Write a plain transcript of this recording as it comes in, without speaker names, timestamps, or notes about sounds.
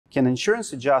Can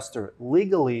insurance adjuster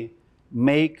legally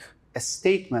make a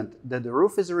statement that the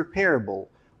roof is repairable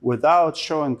without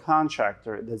showing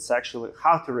contractor that's actually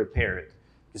how to repair it?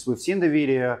 Because we've seen the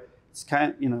video, it's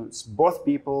kind of, it's both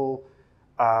people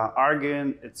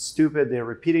arguing, it's stupid, they're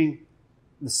repeating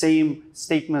the same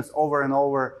statements over and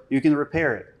over. You can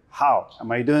repair it. How?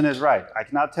 Am I doing it right? I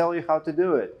cannot tell you how to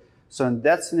do it. So in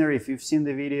that scenario, if you've seen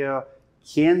the video,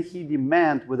 can he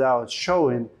demand without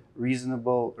showing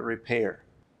reasonable repair?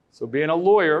 So being a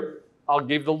lawyer, I'll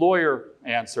give the lawyer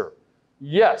answer.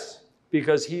 Yes,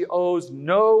 because he owes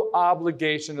no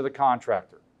obligation to the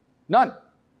contractor. None.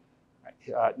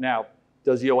 Now,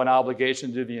 does he owe an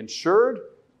obligation to the insured?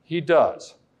 He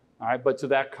does. All right, but to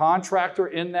that contractor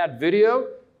in that video,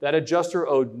 that adjuster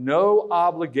owed no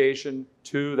obligation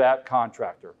to that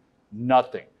contractor.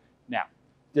 Nothing. Now,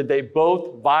 did they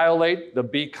both violate the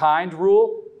be kind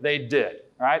rule? They did.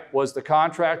 All right, was the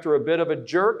contractor a bit of a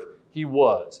jerk? He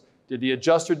was. Did the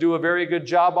adjuster do a very good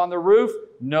job on the roof?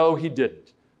 No, he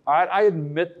didn't. All right, I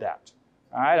admit that.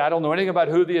 All right, I don't know anything about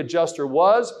who the adjuster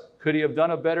was. Could he have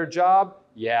done a better job?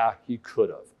 Yeah, he could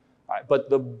have. All right, but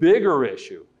the bigger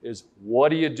issue is, what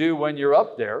do you do when you're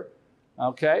up there?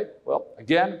 Okay, well,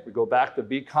 again, we go back to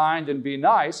be kind and be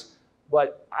nice,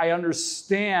 but I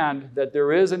understand that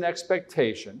there is an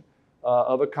expectation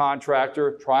of a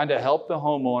contractor trying to help the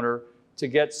homeowner to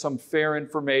get some fair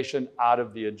information out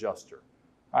of the adjuster.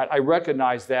 All right, I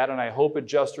recognize that, and I hope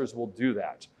adjusters will do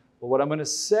that. But what I'm going to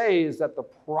say is that the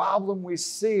problem we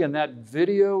see in that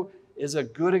video is a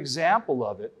good example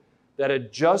of it, that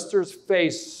adjusters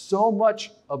face so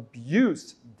much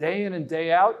abuse day in and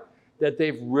day out that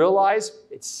they've realized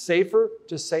it's safer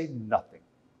to say nothing.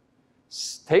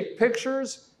 Take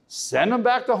pictures, send them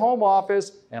back to home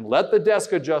office, and let the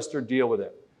desk adjuster deal with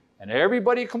it. And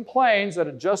everybody complains that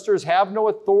adjusters have no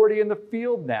authority in the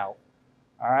field now.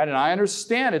 All right, and I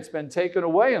understand it's been taken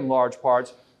away in large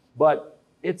parts, but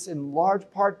it's in large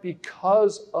part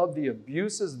because of the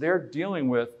abuses they're dealing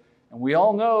with. And we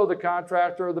all know the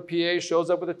contractor or the PA shows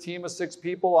up with a team of 6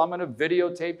 people. I'm going to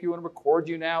videotape you and record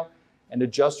you now. And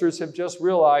adjusters have just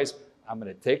realized, I'm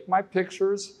going to take my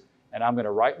pictures and I'm going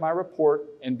to write my report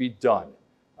and be done.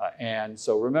 And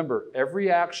so remember,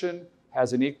 every action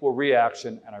has an equal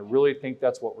reaction, and I really think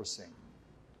that's what we're seeing.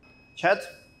 Chad?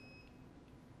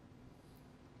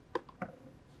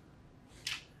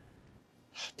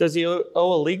 Does he owe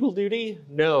a legal duty?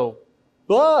 No.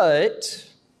 But,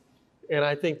 and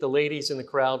I think the ladies in the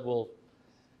crowd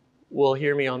will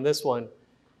hear me on this one,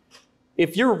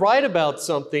 if you're right about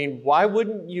something, why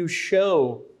wouldn't you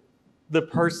show the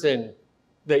person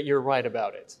that you're right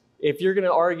about it? If you're going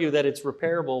to argue that it's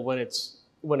repairable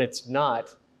when it's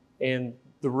not, and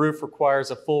the roof requires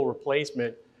a full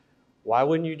replacement, why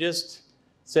wouldn't you just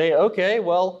say, okay,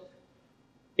 well,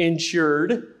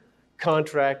 insured,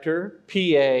 contractor,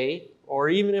 PA, or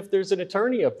even if there's an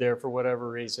attorney up there for whatever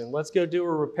reason, let's go do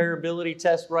a repairability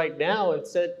test right now and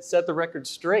set the record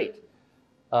straight.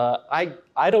 I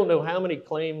don't know how many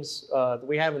claims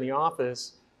we have in the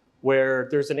office where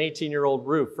there's an 18-year-old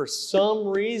roof. For some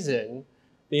reason,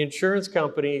 the insurance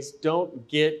companies don't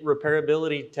get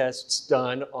repairability tests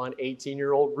done on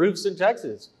 18-year-old roofs in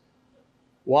Texas.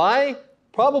 Why?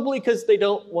 Probably because they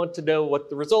don't want to know what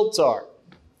the results are.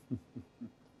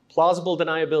 Plausible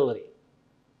deniability.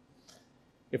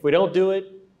 If we don't do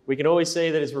it, we can always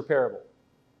say that it's repairable.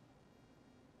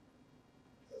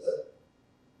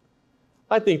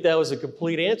 I think that was a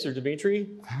complete answer, Dimitri.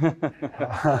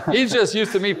 He's just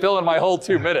used to me filling my whole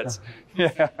 2 minutes.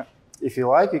 Yeah. If you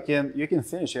like, you can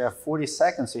finish. You have 40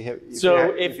 seconds.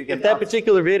 If that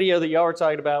particular video that y'all were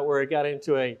talking about, where it got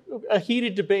into a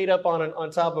heated debate up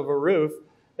on top of a roof,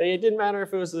 it didn't matter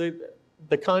if it was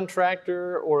the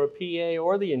contractor or a PA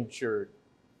or the insured.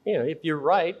 You know, if you're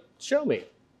right, show me.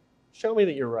 Show me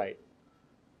that you're right.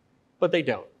 But they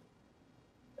don't.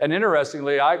 And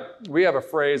interestingly, we have a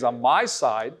phrase on my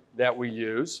side that we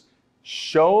use,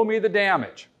 show me the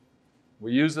damage.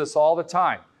 We use this all the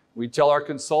time. We tell our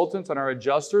consultants and our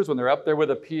adjusters when they're up there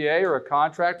with a PA or a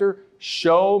contractor,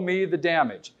 show me the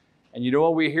damage. And you know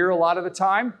what we hear a lot of the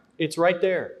time? It's right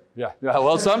there. Yeah,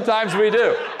 well, sometimes we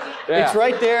do. Yeah. It's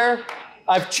right there.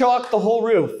 I've chalked the whole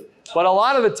roof. But a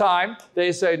lot of the time,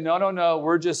 they say, no,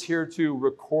 we're just here to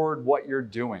record what you're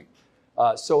doing.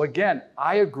 So again,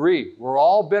 I agree. We're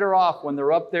all better off when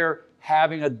they're up there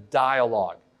having a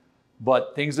dialogue.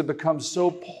 But things have become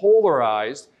so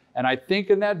polarized, and I think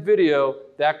in that video,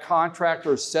 that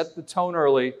contractor set the tone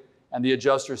early, and the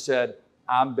adjuster said,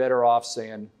 I'm better off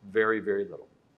saying very, very little.